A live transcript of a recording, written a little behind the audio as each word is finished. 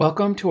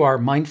Welcome to our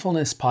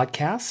mindfulness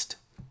podcast.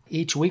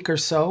 Each week or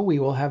so, we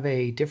will have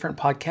a different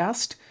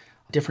podcast,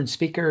 different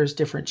speakers,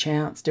 different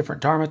chants,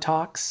 different Dharma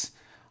talks.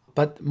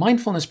 But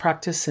mindfulness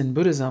practice in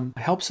Buddhism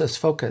helps us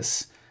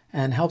focus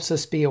and helps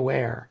us be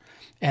aware.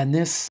 And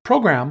this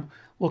program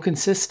will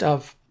consist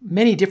of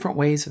many different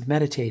ways of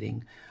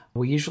meditating.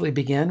 We usually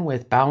begin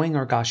with bowing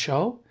or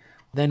gassho.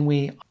 Then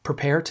we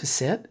prepare to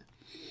sit,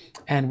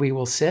 and we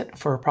will sit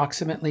for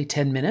approximately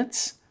 10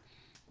 minutes.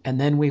 And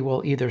then we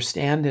will either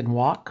stand and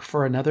walk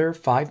for another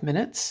 5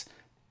 minutes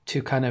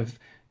to kind of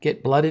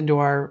get blood into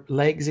our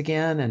legs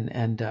again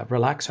and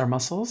relax our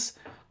muscles.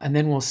 And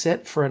then we'll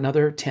sit for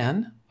another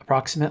 10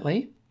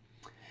 approximately.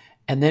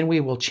 And then we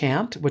will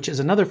chant, which is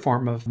another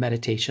form of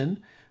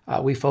meditation.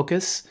 We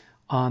focus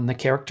on the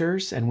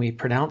characters and we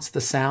pronounce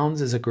the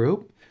sounds as a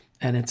group.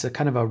 And it's a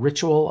kind of a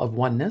ritual of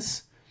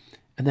oneness.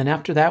 And then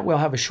after that, we'll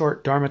have a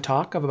short Dharma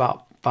talk of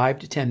about 5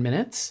 to 10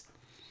 minutes.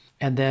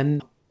 And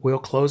then we'll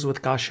close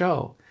with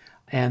gassho.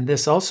 And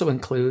this also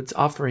includes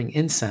offering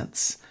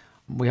incense.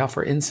 We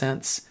offer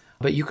incense,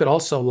 but you could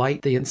also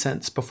light the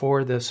incense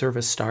before the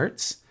service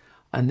starts.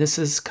 And this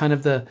is kind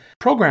of the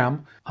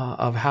program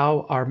of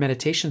how our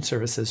meditation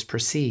services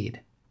proceed.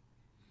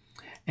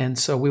 And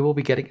so we will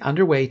be getting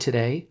underway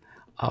today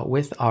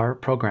with our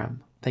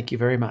program. Thank you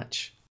very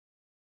much.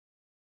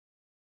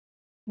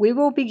 We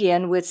will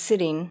begin with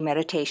sitting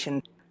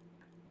meditation.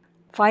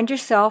 Find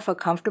yourself a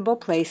comfortable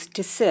place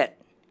to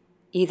sit,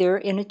 either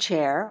in a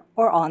chair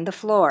or on the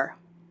floor.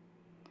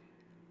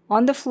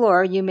 On the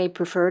floor, you may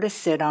prefer to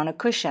sit on a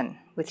cushion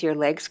with your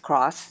legs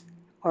crossed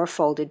or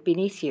folded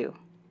beneath you.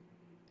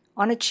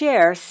 On a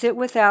chair, sit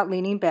without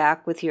leaning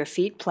back with your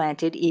feet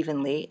planted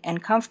evenly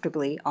and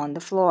comfortably on the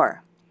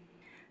floor.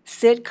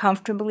 Sit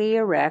comfortably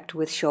erect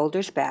with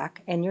shoulders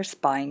back and your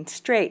spine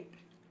straight.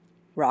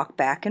 Rock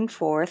back and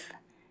forth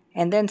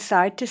and then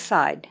side to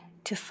side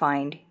to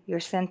find your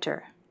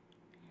center.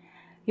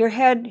 Your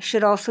head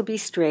should also be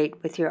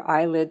straight with your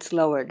eyelids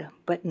lowered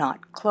but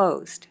not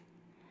closed.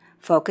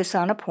 Focus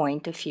on a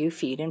point a few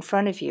feet in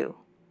front of you.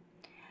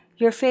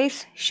 Your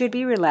face should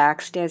be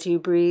relaxed as you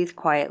breathe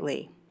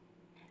quietly.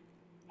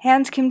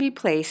 Hands can be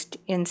placed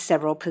in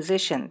several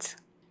positions.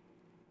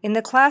 In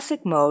the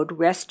classic mode,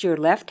 rest your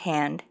left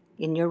hand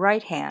in your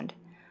right hand,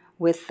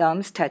 with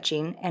thumbs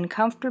touching and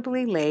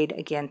comfortably laid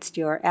against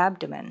your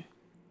abdomen.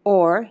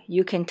 Or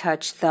you can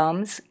touch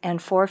thumbs and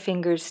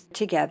forefingers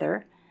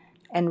together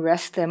and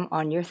rest them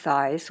on your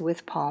thighs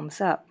with palms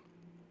up.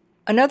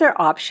 Another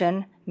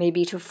option may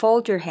be to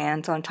fold your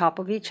hands on top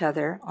of each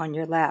other on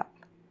your lap.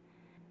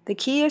 The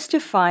key is to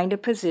find a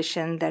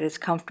position that is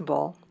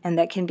comfortable and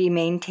that can be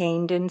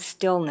maintained in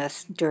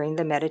stillness during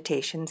the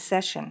meditation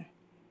session.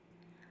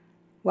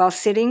 While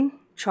sitting,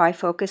 try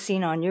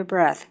focusing on your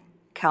breath,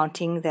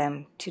 counting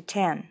them to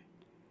 10.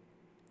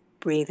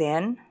 Breathe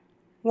in,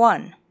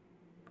 1.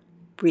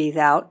 Breathe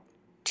out,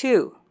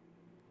 2.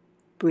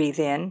 Breathe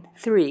in,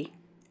 3,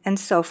 and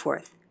so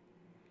forth.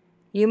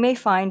 You may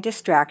find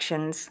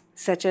distractions,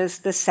 such as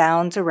the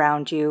sounds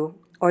around you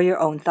or your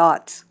own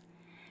thoughts.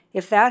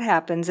 If that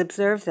happens,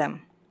 observe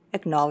them,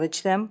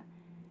 acknowledge them,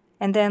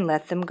 and then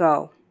let them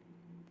go.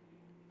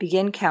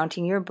 Begin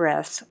counting your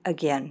breaths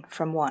again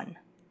from 1.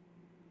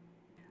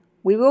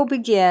 We will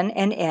begin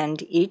and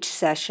end each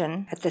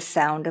session at the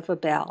sound of a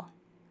bell.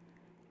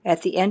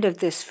 At the end of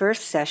this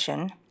first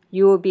session,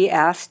 you will be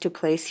asked to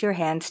place your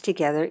hands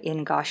together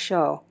in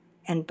gassho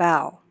and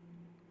bow.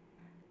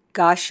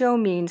 Gassho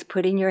means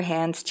putting your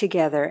hands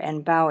together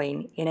and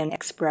bowing in an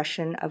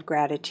expression of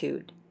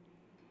gratitude.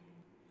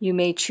 You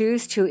may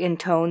choose to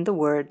intone the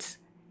words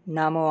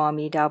Namo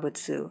Amida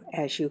Butsu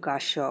as you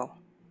gassho.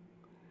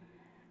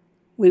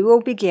 We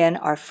will begin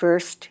our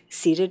first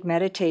seated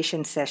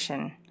meditation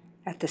session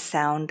at the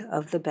sound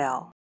of the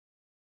bell.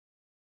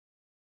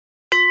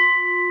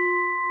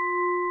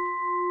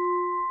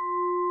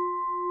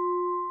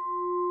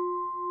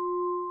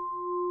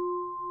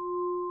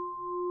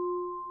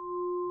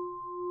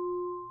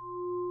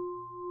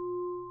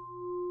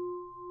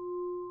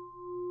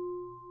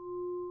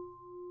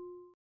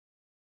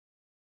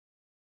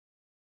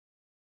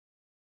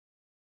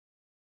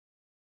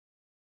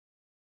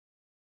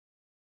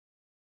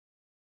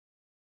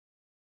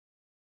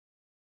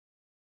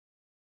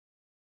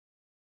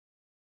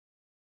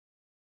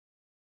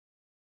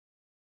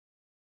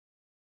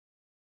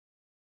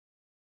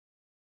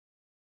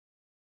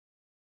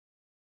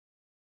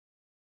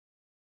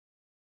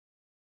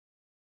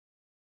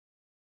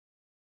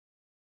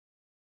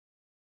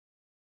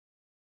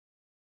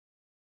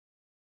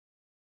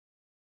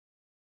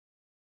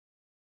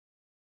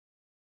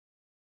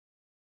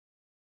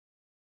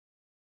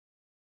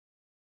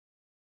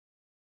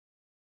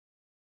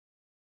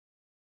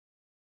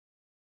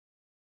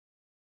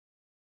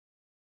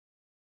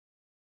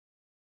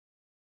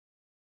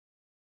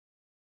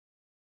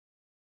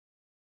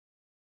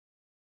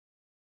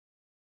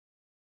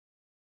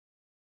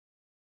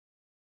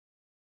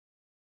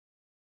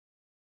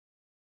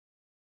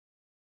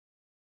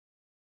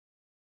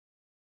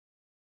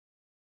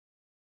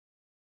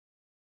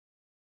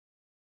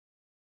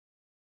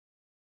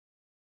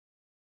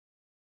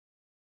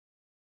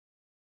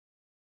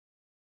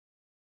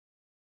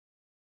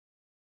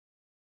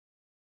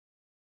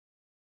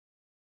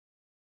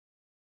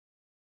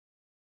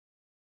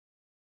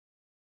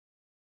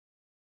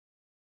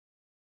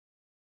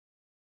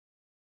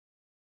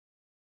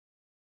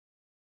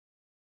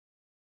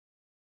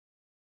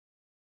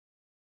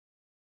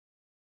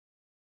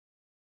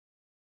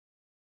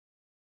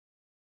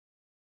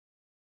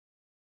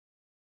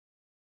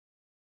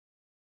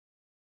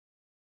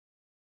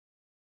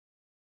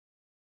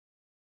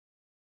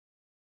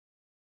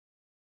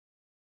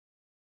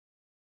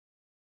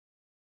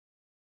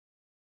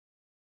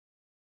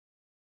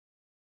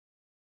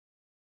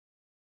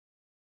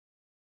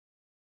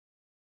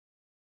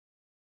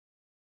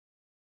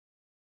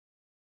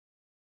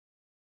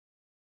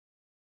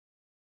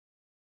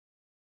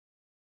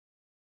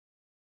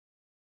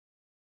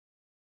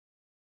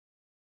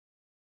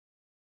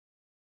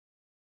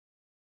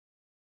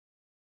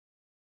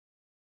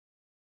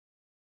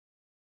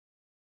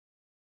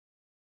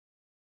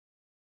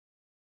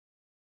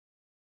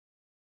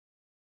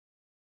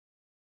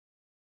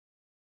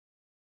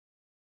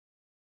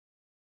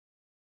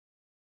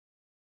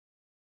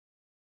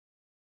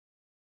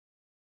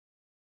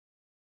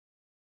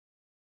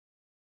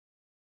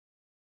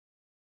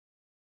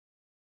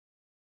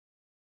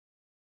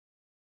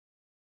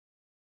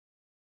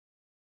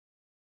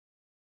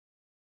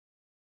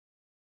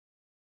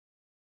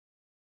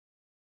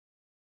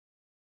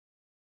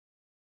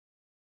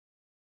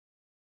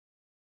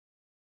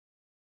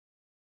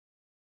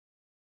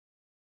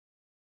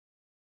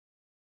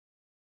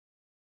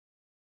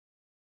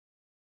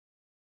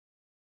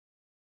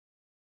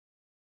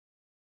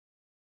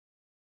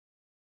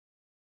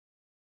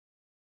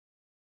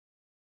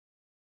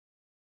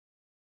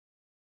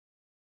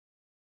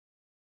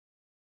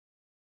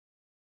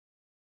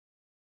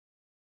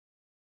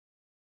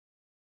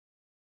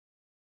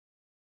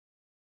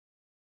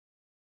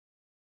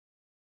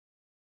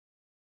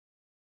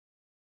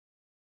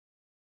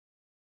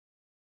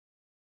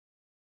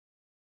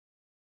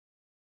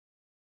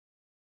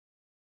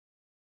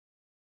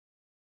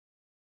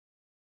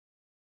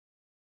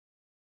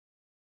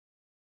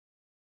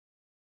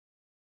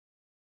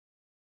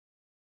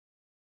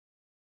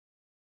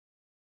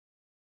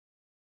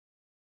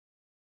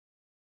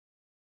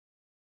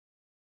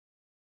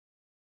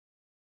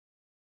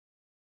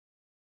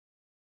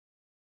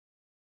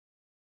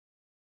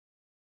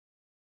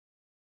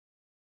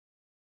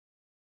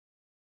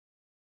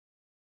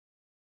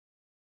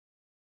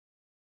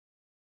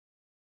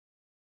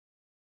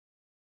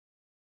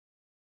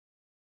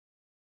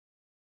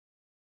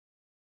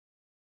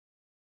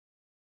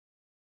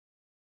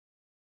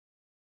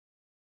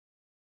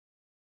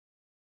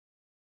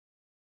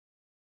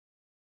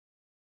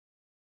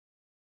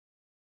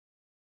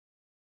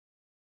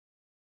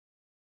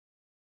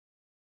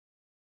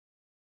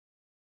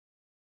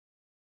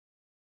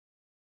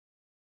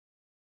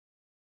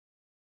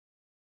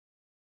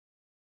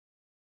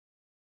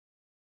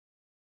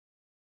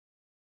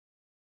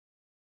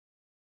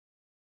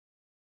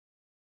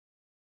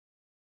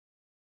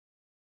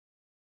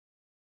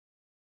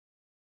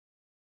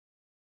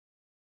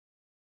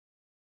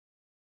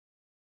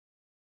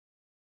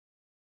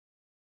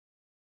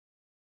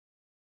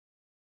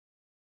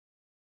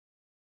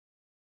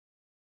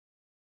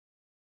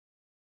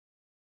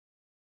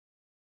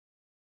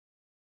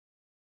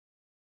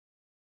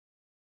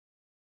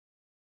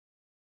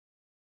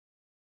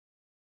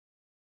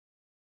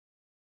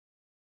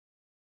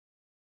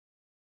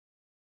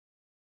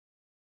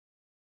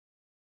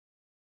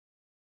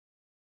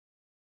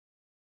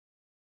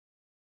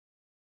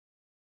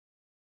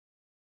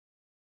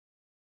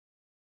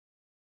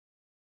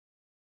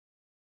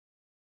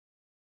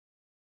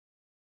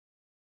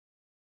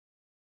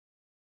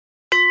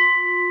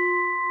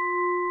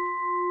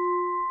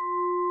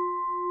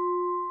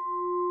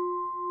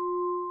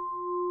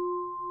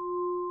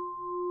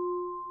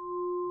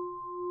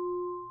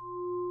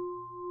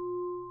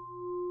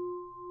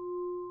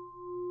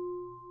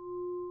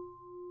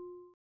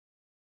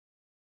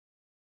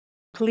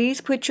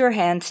 Please put your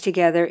hands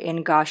together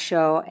in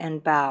Gassho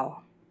and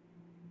bow.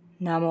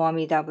 Namo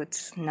Amida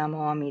Butsu,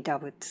 Namo Amida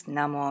Butsu,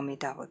 Namo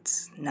Amida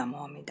Butsu,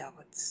 Namo Amida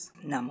Butsu,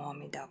 Namo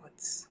Amida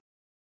Butsu.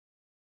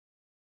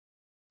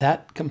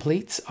 That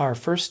completes our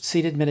first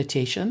seated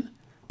meditation.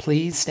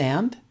 Please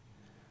stand.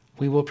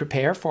 We will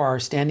prepare for our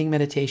standing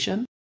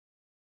meditation.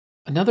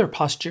 Another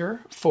posture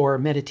for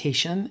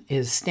meditation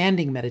is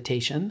standing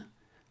meditation.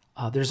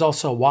 There's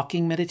also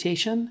walking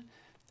meditation.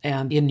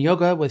 And in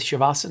yoga with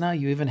Shavasana,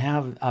 you even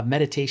have a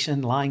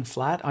meditation lying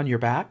flat on your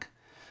back.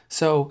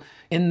 So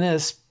in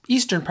this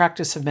Eastern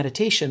practice of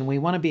meditation, we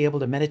want to be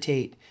able to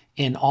meditate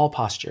in all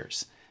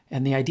postures.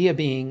 And the idea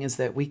being is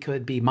that we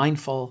could be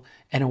mindful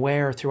and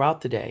aware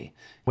throughout the day,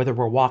 whether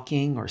we're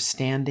walking or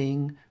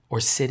standing or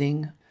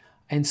sitting.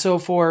 And so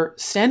for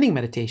standing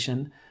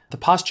meditation, the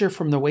posture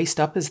from the waist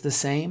up is the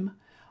same.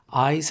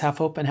 Eyes half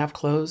open, half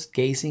closed,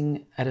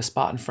 gazing at a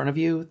spot in front of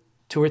you,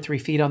 2 or 3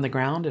 feet on the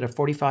ground at a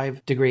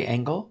 45-degree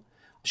angle.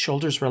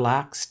 Shoulders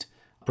relaxed,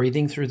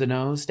 breathing through the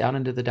nose down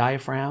into the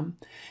diaphragm,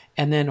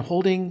 and then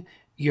holding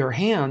your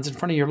hands in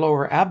front of your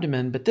lower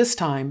abdomen. But this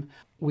time,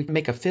 we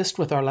make a fist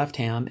with our left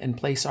hand and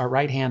place our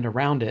right hand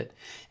around it,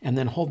 and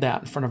then hold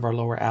that in front of our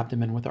lower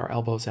abdomen with our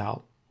elbows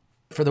out.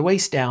 For the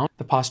waist down,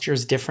 the posture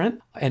is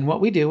different. And what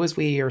we do is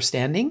we are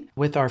standing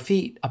with our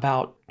feet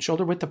about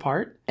shoulder width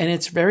apart. And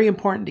it's very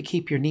important to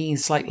keep your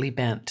knees slightly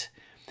bent.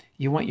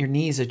 You want your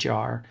knees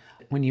ajar.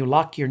 When you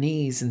lock your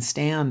knees and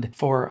stand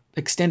for an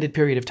extended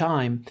period of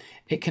time,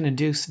 it can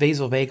induce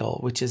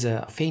vasovagal, which is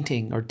a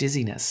fainting or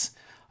dizziness.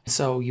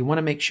 So you want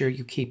to make sure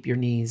you keep your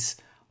knees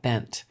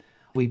bent.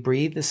 We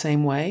breathe the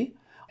same way.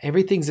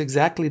 Everything's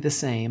exactly the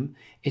same.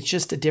 It's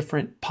just a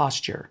different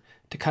posture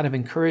to kind of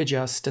encourage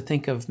us to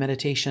think of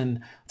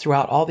meditation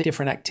throughout all the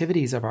different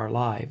activities of our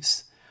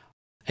lives.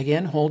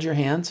 Again, hold your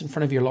hands in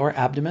front of your lower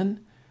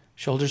abdomen,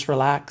 shoulders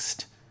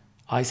relaxed,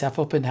 eyes half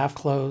open, half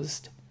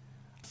closed,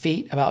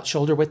 feet about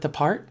shoulder width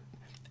apart,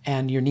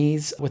 and your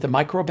knees with a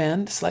micro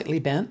bend, slightly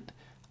bent,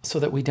 so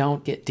that we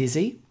don't get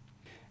dizzy.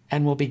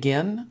 And we'll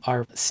begin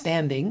our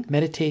standing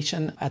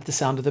meditation at the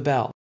sound of the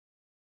bell.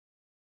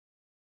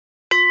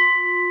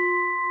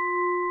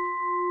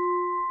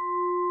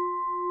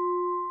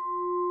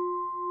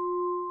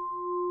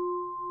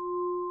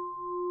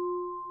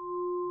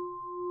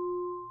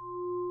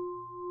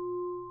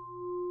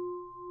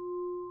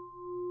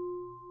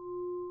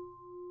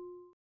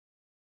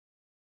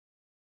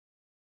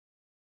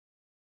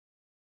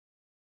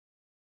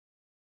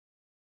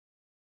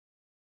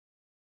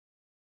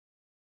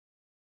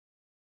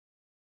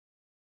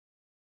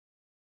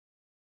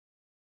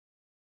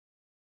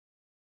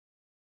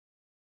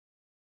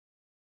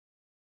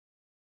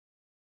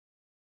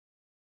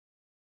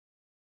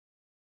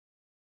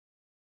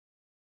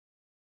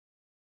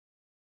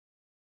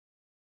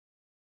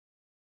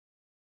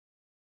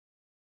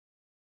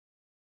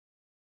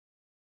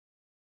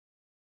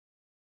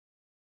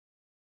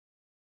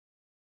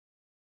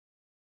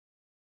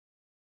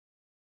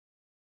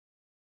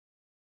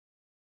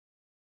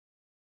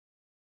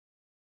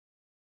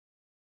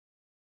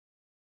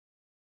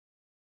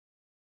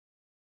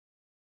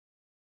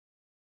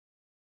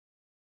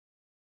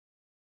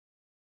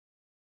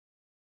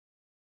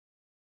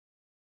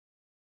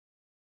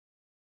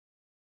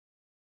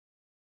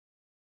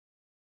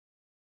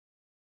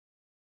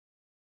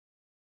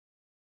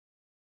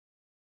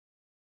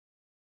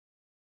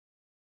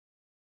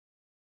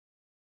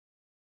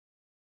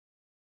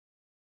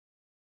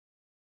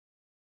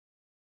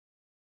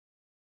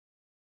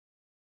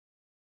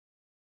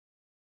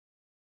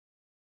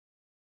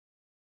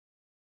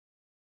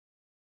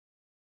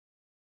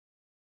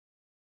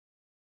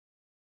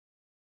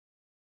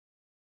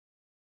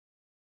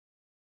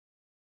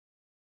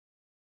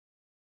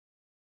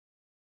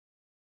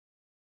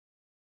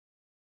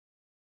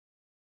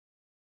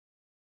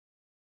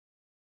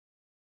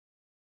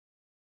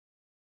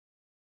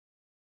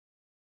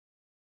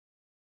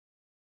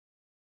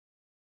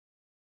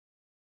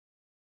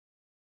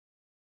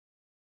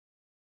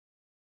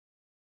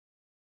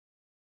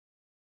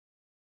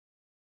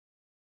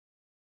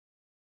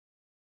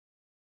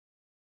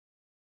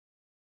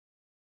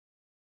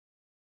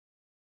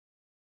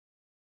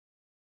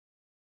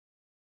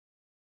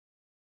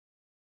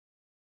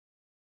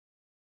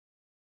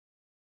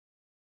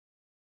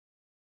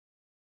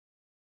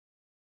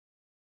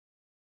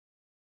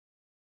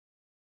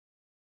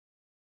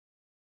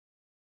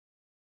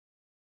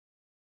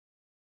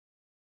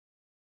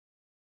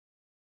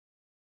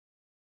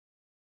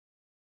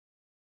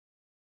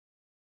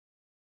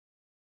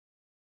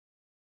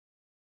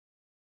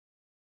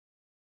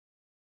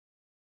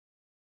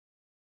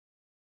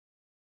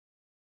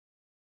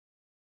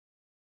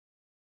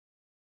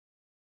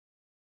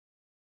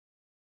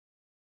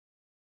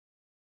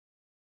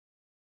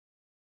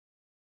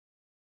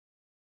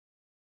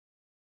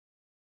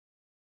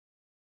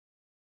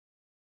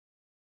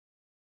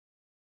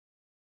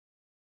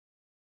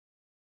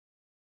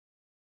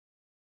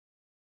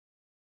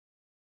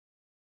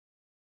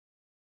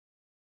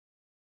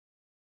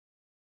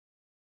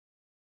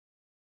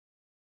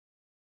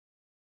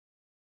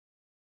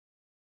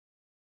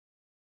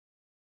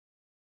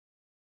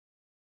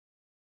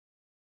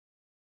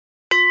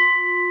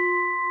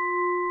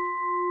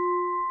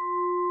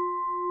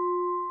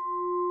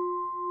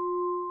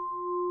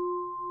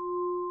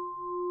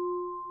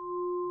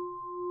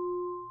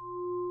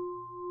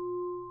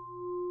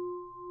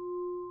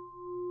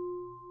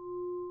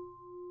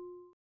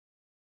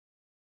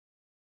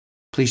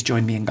 Please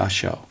join me in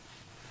Gasho.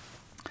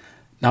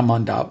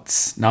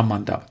 Namandauts,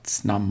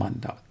 namandauts,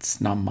 namandauts,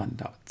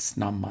 namandauts,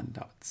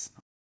 namandauts.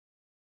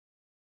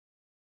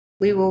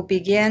 We will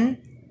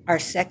begin our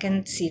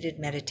second seated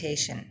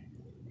meditation.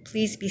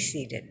 Please be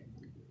seated.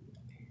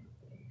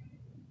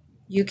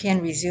 You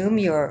can resume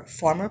your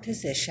former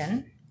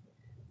position.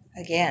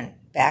 Again,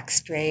 back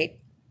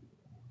straight,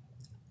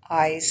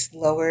 eyes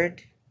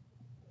lowered,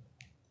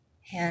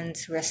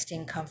 hands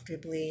resting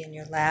comfortably in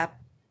your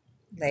lap,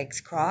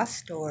 legs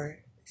crossed or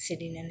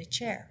sitting in a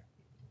chair.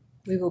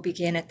 We will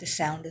begin at the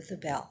sound of the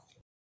bell.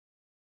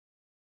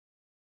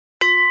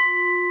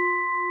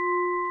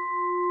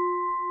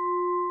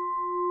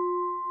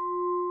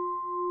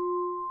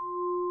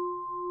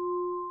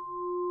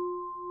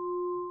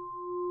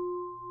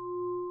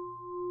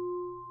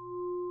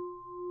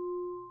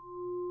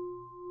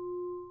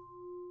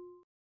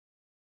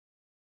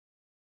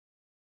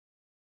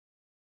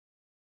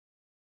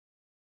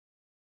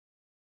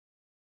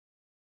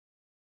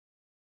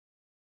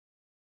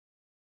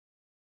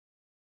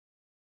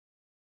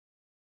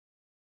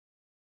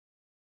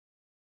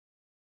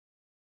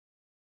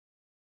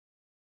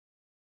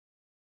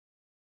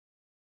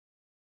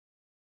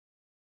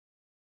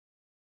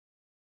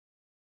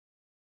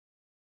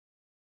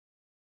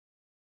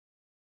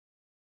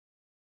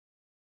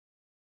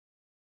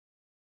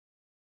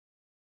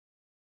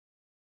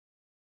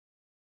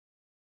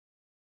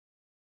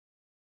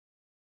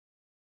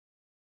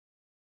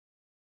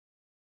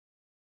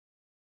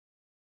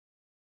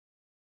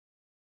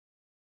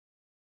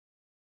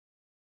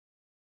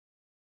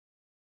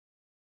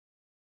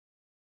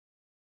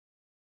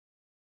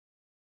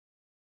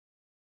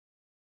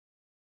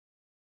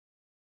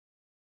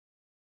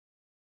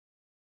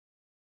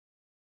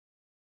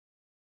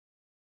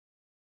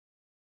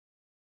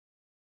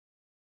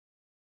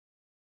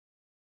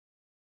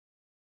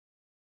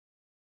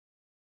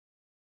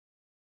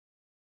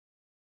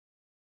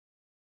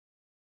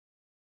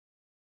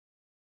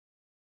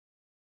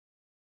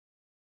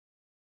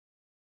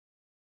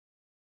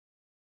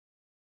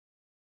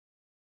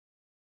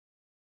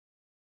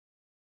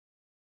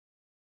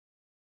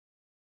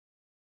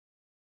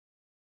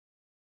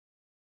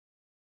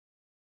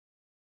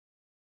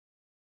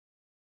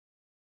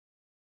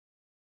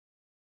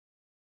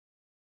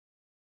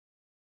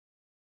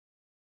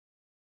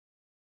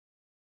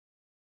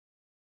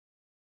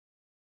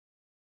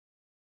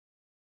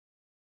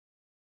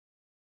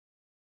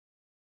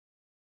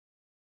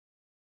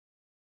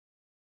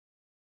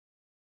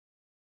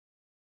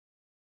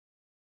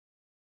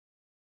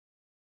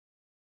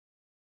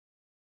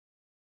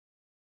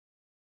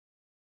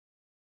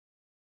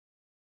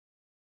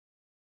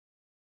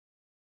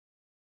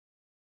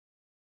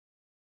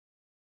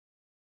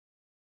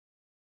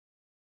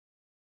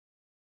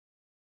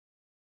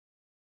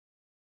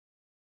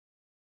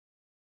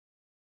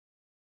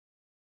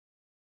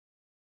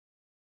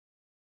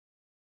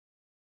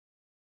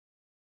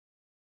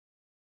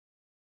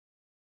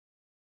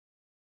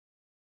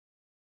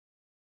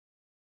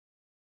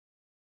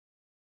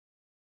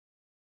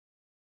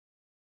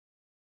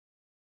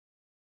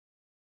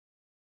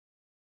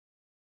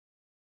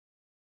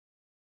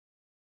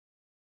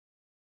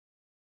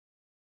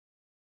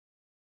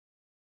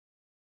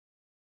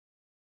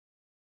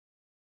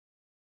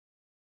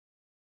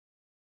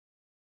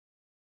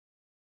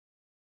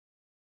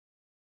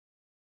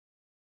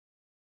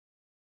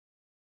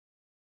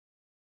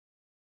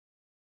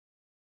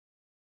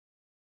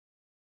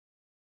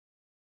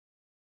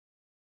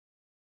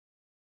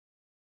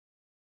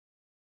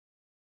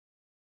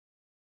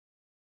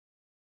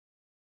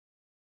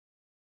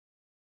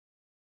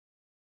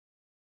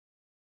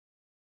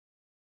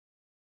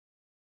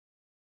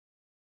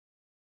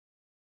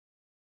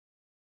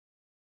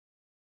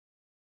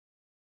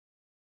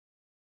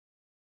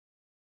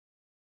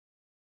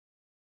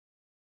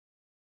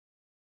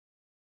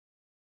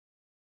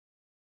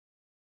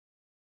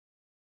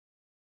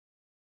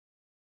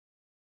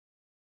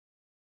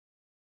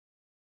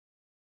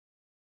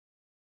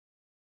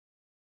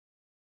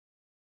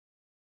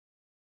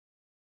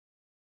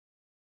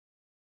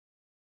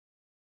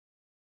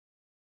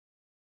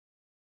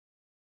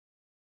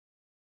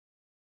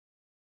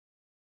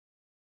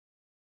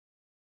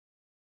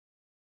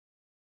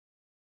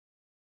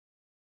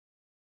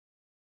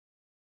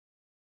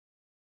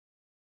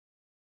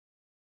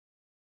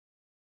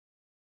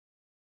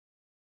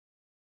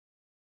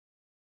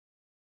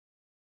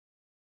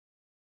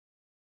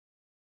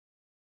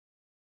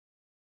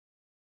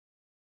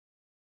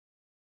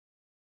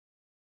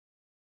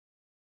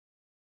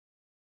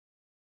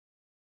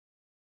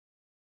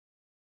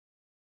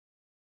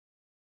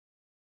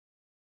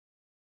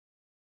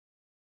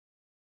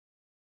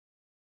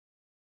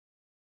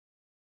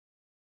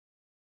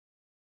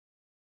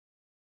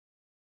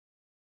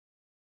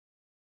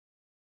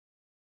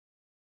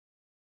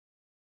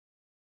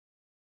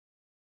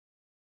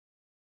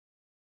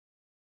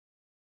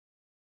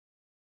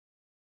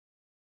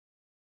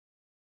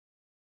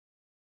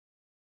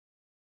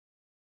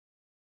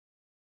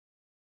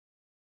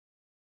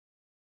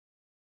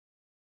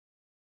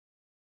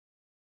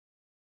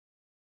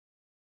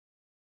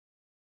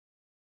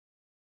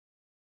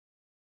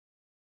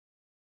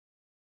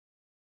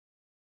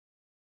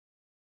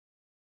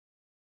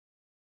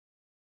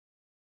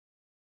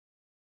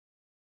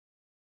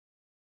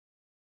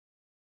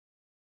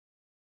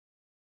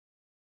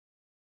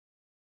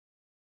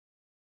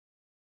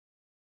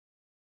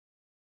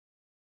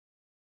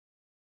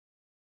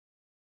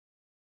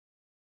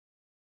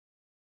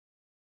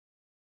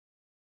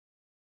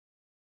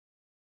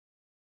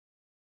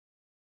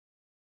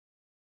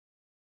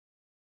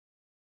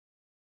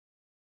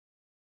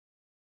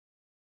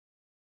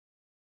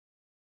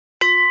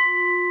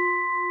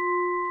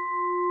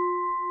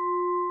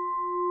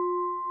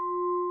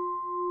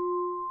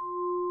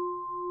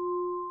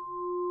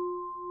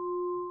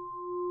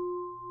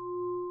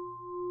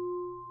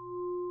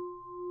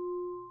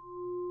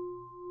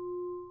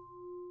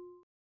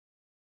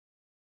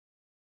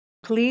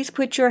 Please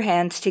put your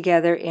hands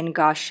together in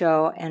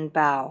Gassho and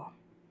bow.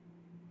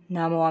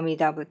 Namo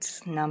Amida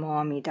Butsu, Namo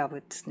Amida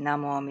Butsu,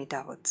 Namo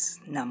Amida Butsu,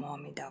 Namo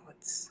Amida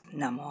Butsu,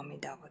 Namo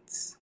Amida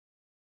Butsu.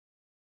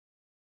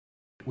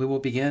 We will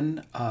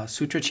begin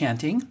sutra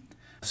chanting.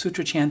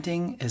 Sutra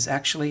chanting is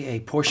actually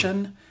a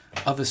portion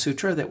of a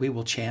sutra that we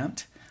will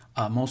chant.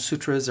 Most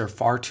sutras are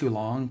far too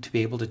long to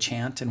be able to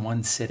chant in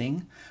one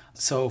sitting.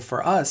 So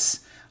for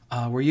us,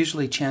 we're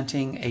usually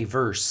chanting a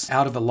verse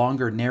out of a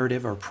longer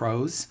narrative or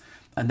prose.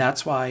 And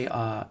that's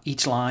why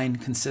each line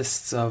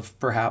consists of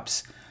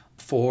perhaps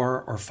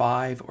 4 or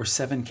 5 or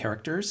 7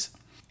 characters.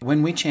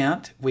 When we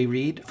chant, we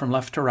read from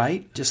left to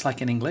right, just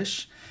like in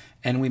English,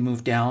 and we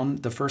move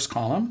down the first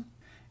column,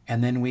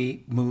 and then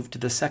we move to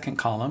the second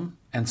column,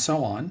 and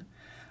so on.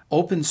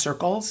 Open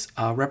circles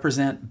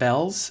represent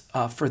bells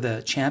for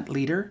the chant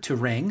leader to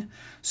ring.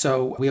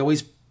 So we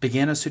always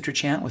begin a sutra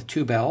chant with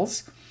 2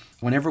 bells.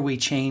 Whenever we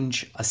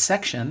change a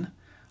section,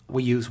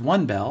 we use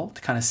 1 bell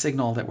to kind of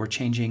signal that we're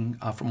changing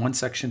from one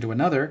section to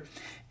another.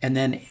 And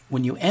then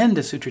when you end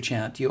a sutra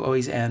chant, you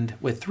always end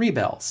with 3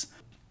 bells.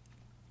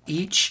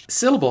 Each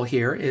syllable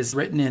here is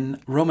written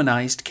in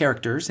Romanized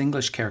characters,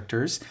 English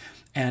characters,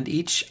 and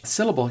each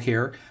syllable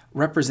here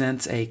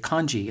represents a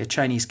kanji, a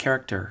Chinese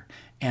character,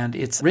 and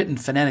it's written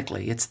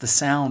phonetically. It's the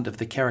sound of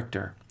the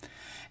character.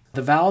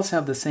 The vowels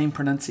have the same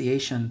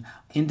pronunciation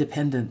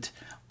independent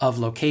of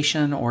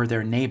location or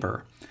their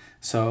neighbor.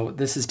 So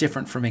this is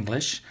different from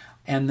English.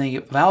 And the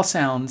vowel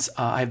sounds,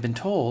 I've been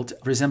told,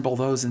 resemble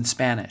those in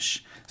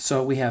Spanish.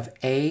 So we have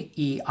A,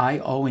 E, I,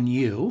 O, and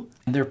U,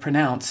 and they're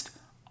pronounced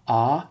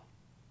A,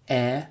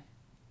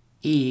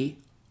 E,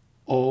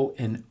 O,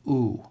 and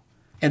U.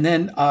 And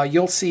then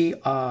you'll see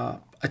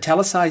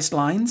italicized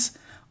lines.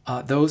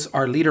 Those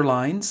are leader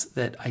lines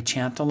that I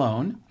chant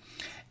alone.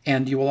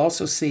 And you will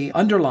also see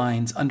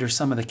underlines under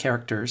some of the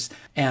characters.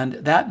 And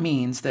that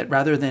means that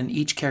rather than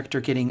each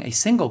character getting a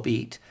single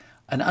beat,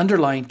 an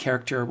underlined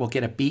character will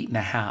get a beat and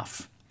a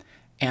half.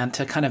 And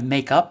to kind of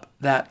make up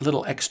that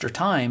little extra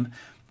time,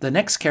 the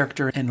next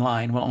character in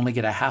line will only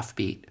get a half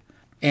beat.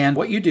 And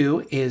what you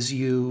do is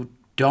you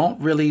don't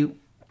really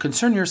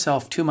concern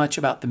yourself too much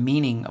about the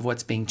meaning of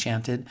what's being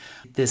chanted.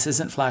 This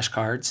isn't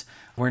flashcards.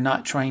 We're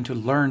not trying to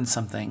learn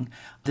something.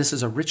 This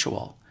is a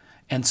ritual.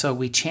 And so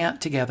we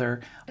chant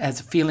together as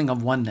a feeling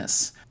of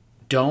oneness.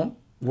 Don't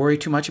worry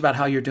too much about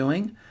how you're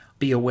doing.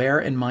 Be aware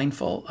and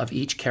mindful of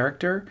each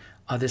character.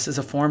 This is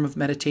a form of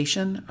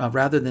meditation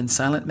rather than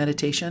silent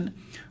meditation.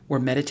 We're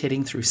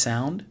meditating through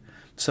sound.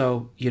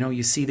 So,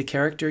 you see the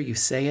character, you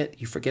say it,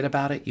 you forget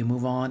about it, you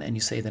move on, and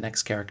you say the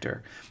next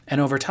character. And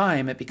over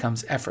time, it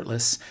becomes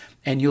effortless,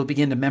 and you'll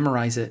begin to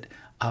memorize it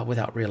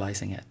without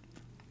realizing it.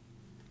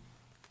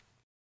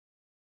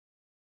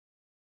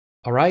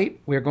 All right,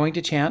 we're going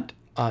to chant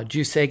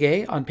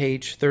Jusege on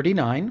page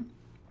 39.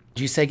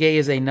 Jusege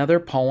is another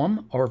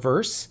poem or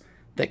verse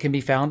that can be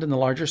found in the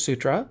larger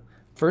sutra.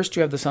 First,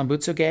 you have the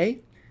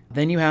Sambutsuge.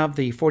 Then you have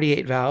the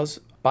 48 vows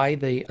by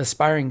the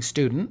aspiring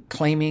student,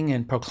 claiming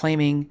and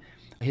proclaiming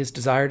his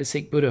desire to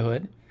seek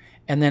Buddhahood.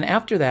 And then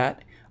after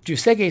that,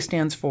 Jusege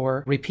stands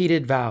for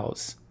repeated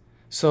vows.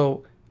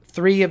 So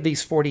 3 of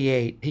these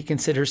 48 he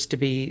considers to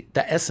be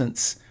the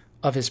essence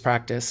of his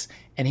practice,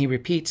 and he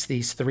repeats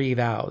these 3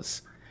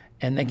 vows.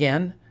 And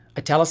again,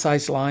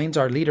 italicized lines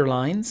are leader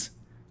lines,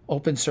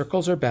 open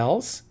circles are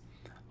bells,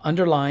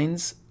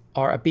 underlines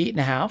are a beat and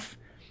a half,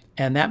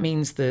 and that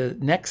means the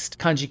next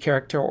kanji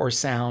character or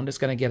sound is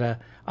going to get a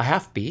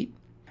half beat.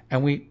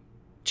 And we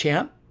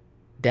chant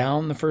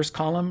down the first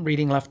column,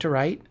 reading left to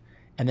right,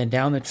 and then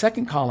down the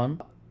second column,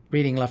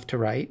 reading left to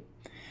right.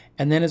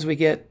 And then as we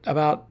get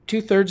about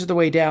 2/3 of the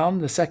way down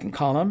the second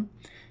column,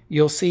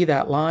 you'll see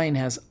that line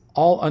has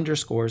all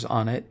underscores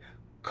on it.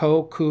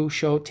 Ko, ku,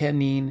 sho,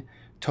 tenin,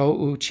 to,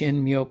 u,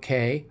 chin, myo,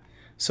 ke.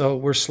 So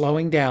we're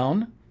slowing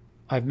down.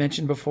 I've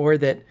mentioned before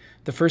that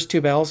the first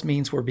 2 bells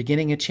means we're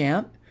beginning a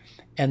chant,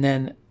 and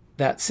then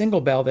that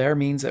single bell there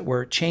means that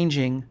we're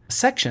changing a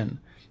section.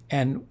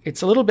 And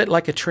it's a little bit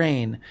like a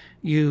train.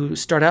 You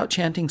start out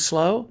chanting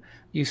slow,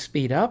 you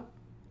speed up,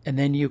 and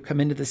then you come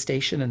into the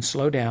station and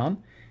slow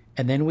down.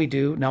 And then we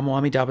do Namo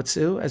Amida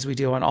Butsu, as we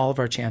do on all of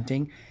our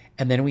chanting.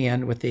 And then we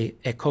end with the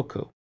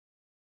Ekoku.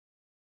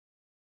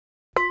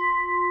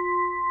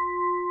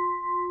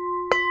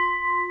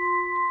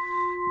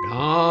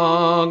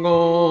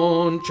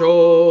 Nagon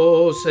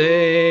cho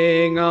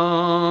sengam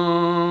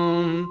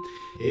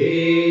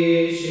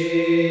ishime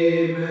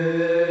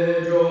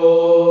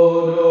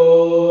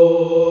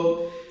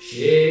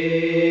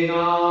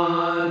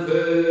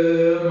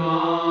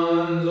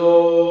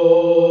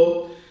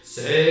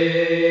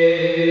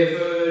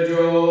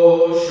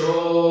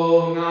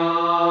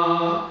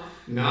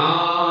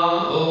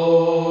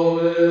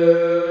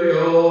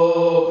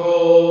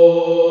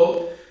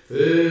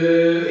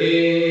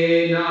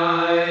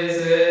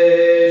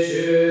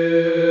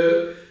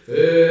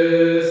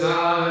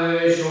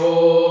Shō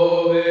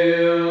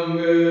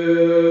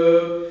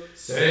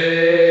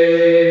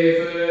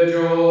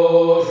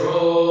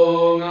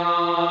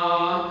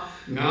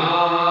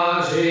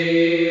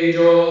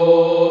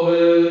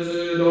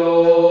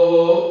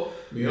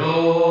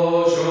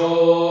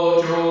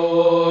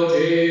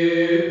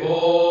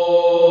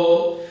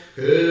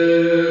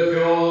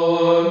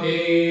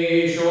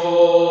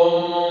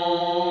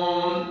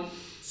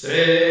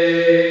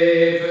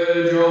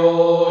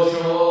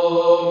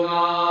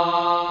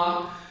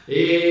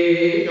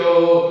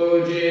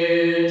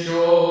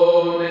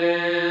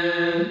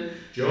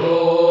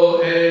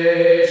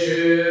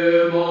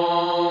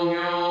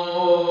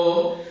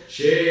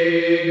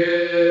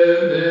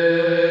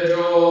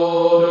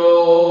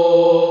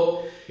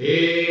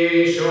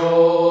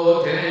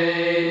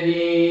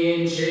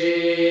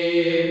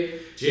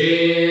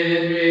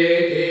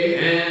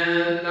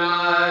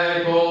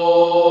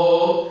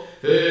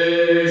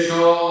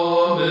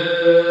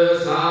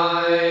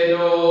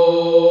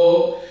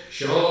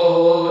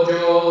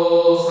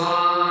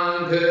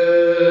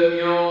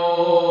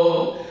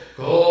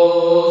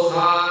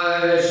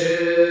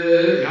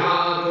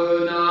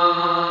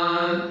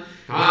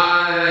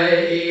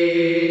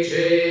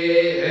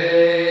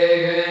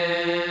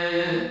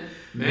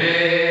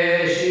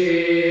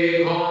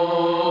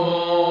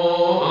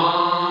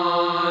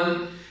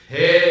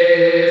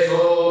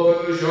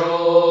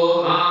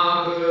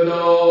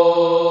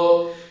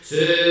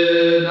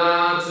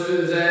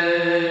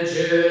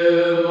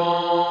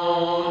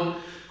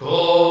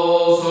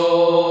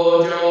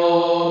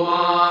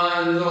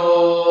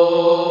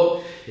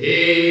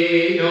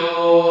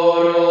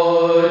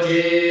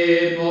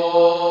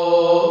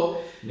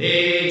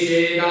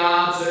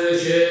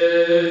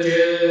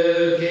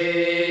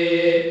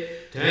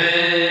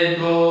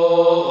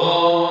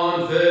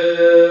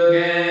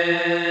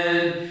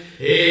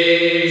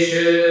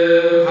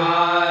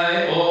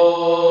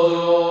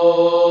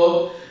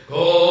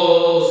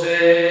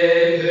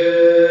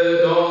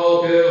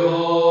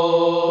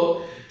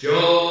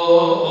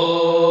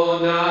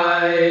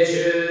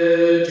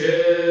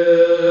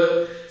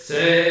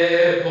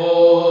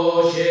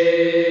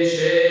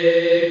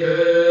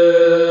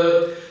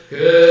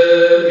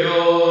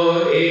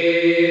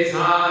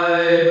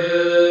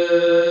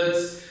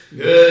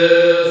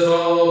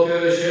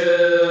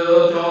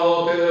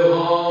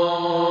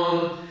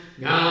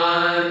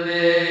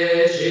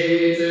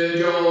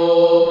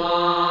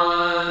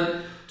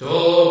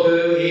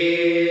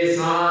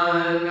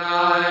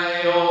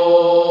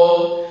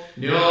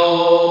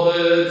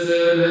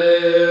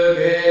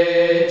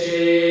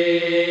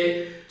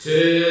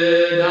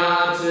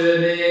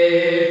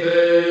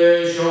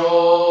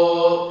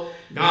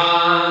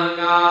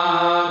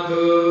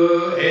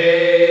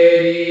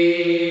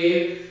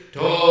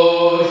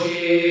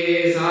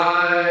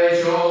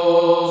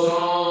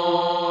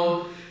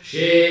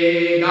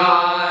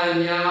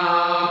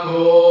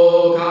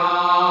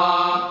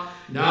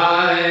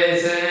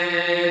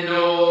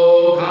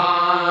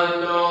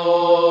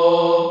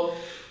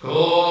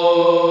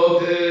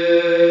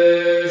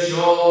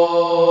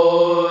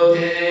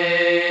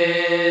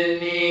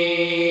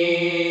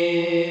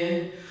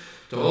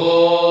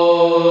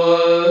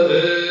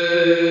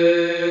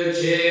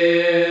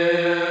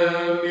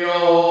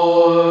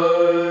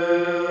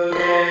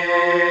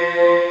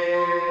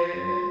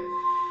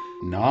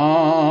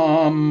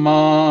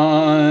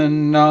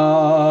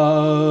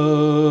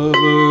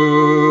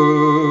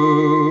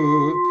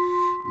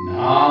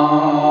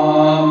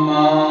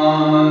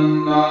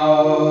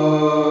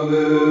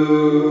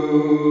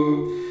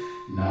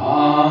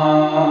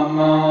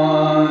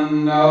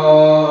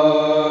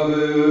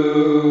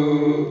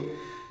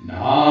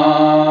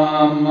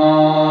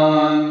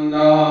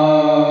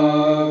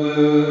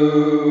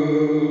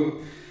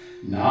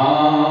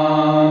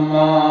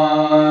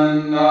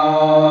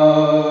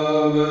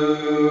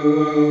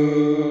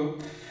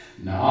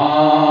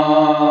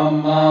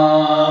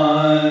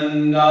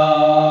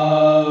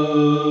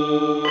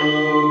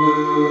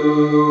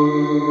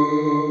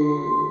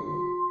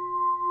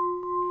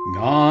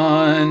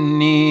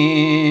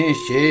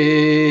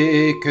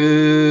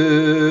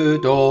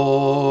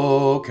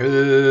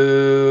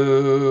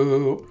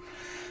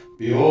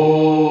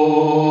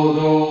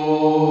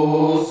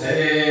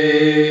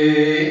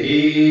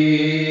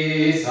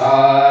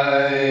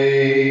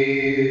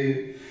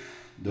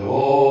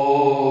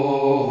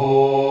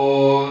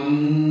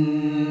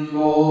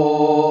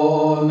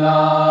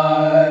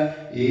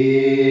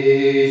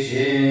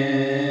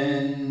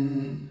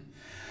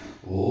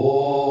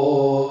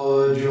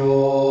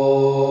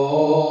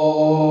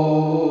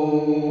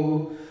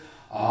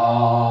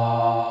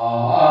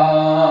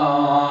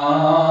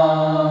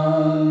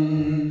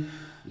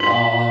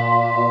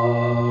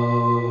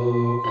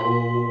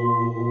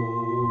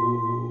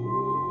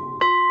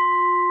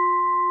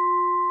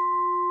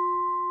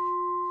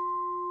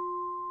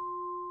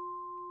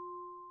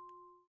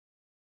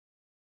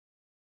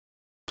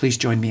Please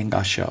join me in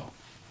Gasho.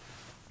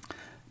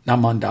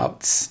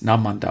 Namandats,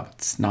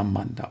 namandats,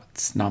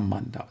 namandats,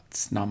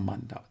 namandats,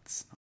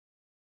 namandats.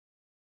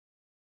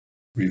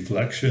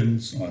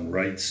 Reflections on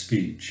Right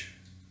Speech,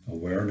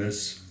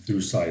 Awareness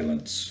Through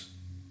Silence.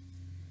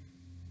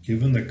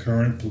 Given the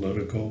current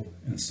political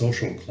and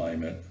social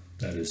climate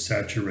that is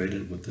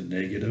saturated with the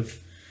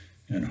negative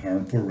and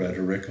harmful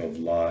rhetoric of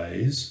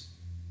lies,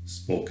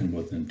 spoken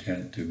with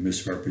intent to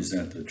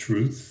misrepresent the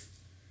truth,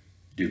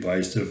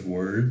 divisive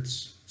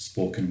words,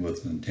 spoken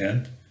with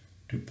intent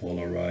to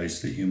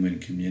polarize the human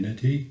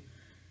community,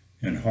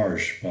 and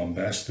harsh,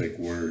 bombastic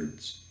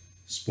words,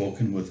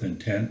 spoken with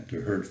intent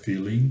to hurt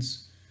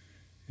feelings,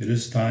 it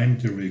is time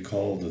to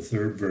recall the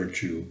third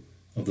virtue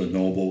of the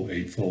Noble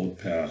Eightfold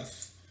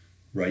Path,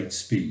 right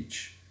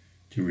speech,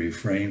 to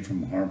refrain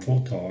from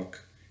harmful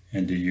talk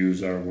and to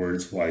use our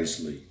words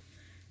wisely.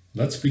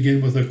 Let's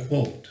begin with a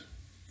quote,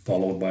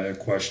 followed by a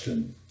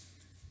question.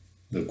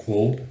 The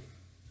quote,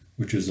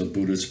 which is a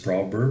Buddhist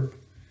proverb,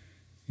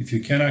 "If you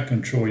cannot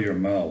control your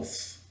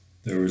mouth,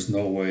 there is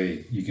no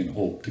way you can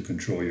hope to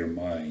control your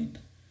mind."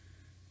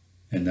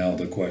 And now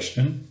the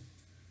question,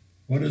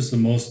 what is the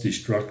most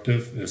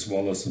destructive as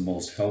well as the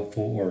most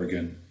helpful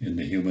organ in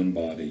the human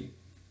body?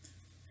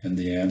 And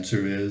the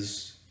answer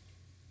is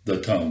the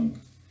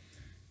tongue.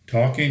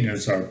 Talking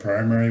is our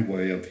primary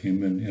way of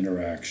human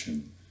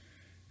interaction.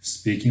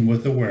 Speaking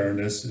with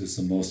awareness is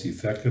the most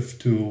effective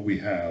tool we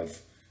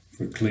have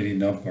for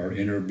cleaning up our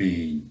inner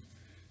being,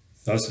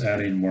 thus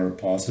adding more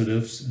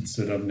positives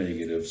instead of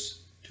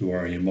negatives to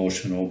our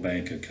emotional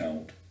bank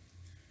account.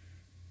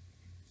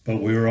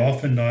 But we are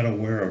often not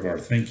aware of our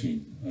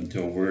thinking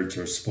until words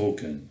are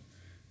spoken,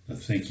 the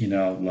thinking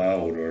out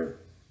loud or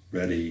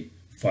ready,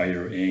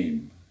 fire,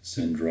 aim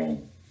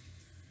syndrome.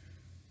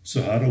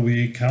 So how do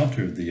we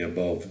counter the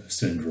above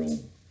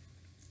syndrome?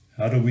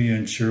 How do we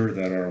ensure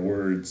that our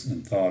words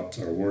and thoughts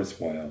are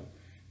worthwhile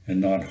and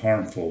not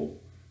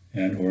harmful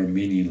and or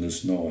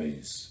meaningless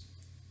noise?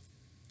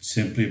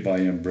 Simply by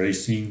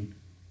embracing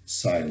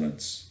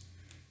silence.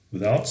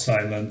 Without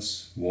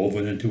silence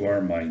woven into our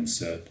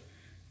mindset,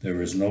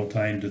 there is no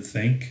time to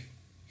think,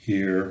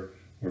 hear,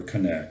 or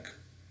connect.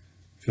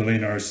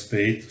 Filling our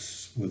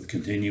space with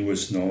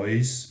continuous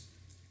noise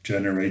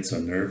generates a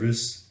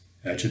nervous,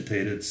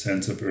 agitated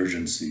sense of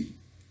urgency,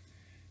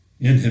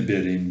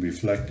 inhibiting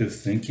reflective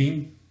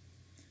thinking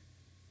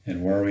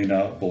and wearing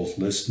out both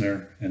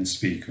listener and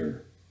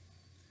speaker.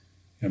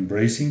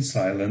 Embracing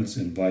silence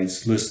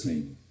invites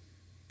listening,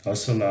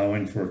 thus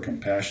allowing for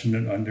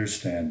compassionate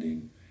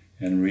understanding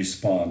and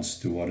response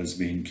to what is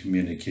being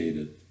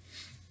communicated.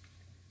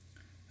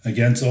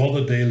 Against all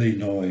the daily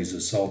noise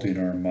assaulting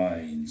our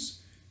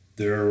minds,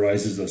 there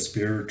arises a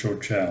spiritual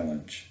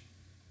challenge.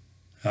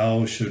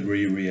 How should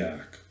we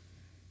react?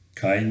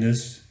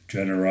 Kindness,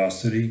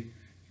 generosity,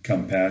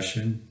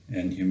 compassion,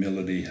 and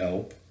humility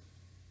help.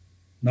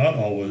 Not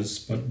always,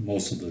 but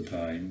most of the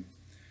time.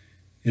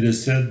 It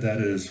is said that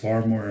it is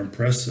far more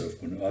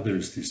impressive when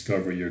others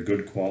discover your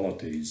good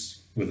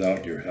qualities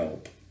without your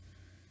help.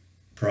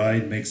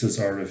 Pride makes us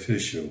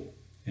artificial,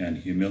 and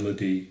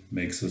humility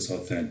makes us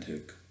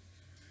authentic.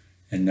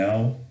 And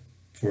now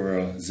for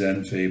a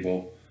Zen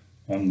fable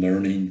on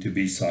learning to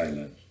be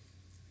silent.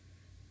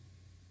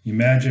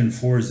 Imagine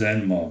 4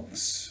 Zen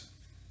monks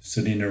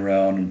sitting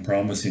around and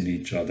promising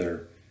each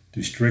other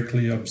to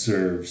strictly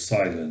observe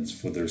silence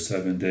for their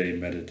 7-day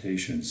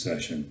meditation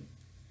session.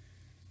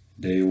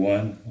 Day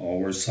 1, all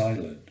were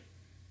silent,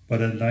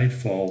 but at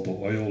nightfall the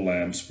oil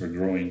lamps were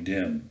growing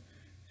dim,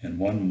 and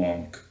one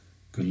monk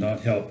could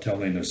not help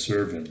telling a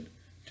servant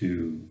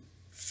to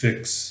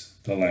fix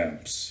the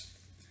lamps.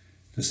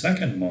 The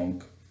second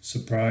monk,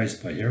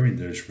 surprised by hearing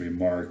this,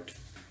 remarked,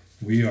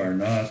 "We are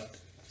not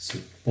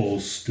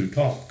supposed to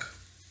talk."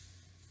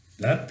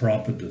 That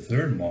prompted the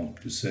third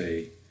monk to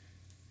say,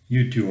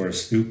 "You two are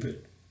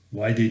stupid.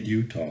 Why did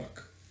you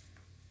talk?"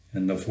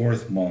 And the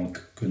fourth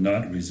monk could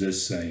not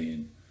resist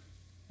saying,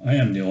 "I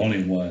am the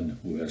only one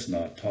who has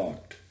not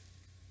talked."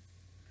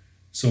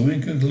 So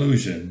in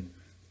conclusion,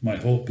 my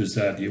hope is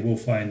that you will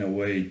find a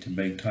way to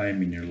make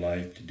time in your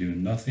life to do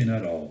nothing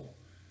at all,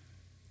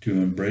 to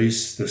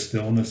embrace the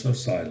stillness of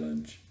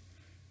silence,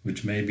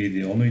 which may be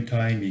the only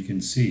time you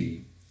can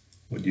see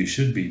what you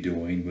should be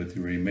doing with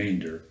the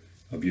remainder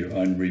of your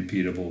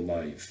unrepeatable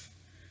life.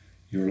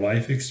 Your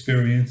life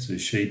experience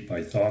is shaped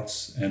by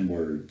thoughts and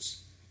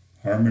words,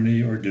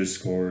 harmony or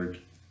discord,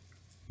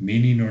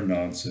 meaning or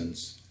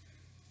nonsense.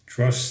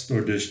 Trust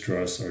or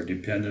distrust are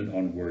dependent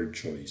on word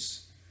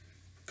choice.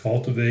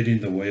 Cultivating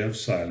the way of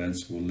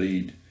silence will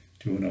lead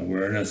to an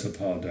awareness of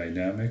how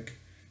dynamic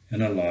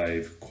and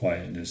alive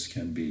quietness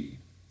can be.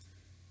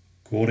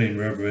 Quoting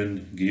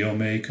Reverend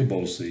Guillaume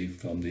Cabosi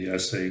from the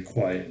essay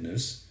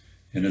Quietness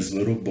in his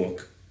little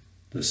book,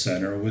 The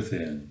Center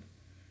Within,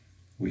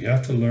 we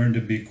have to learn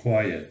to be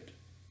quiet,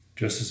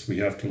 just as we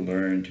have to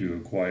learn to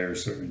acquire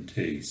certain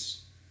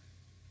tastes.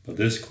 But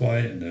this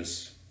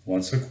quietness,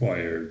 once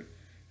acquired,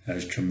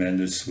 has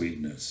tremendous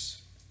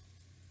sweetness.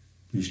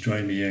 Please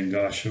join me in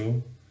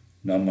Gassho.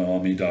 Namo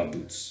Amida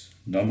Butsu.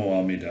 Namo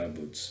Amida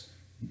Butsu.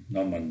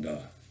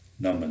 Namanda.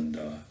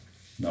 Namanda.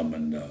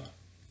 Namanda.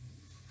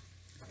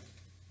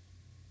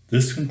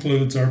 This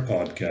concludes our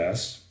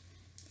podcast.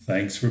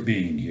 Thanks for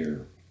being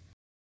here.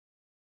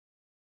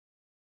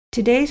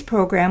 Today's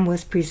program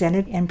was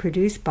presented and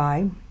produced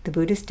by the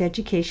Buddhist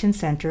Education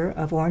Center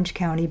of Orange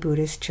County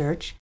Buddhist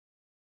Church.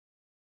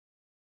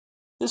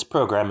 This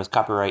program is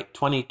copyright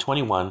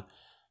 2021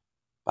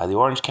 by the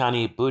Orange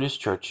County Buddhist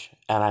Church,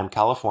 Anaheim,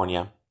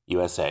 California,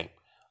 USA.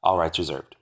 All rights reserved.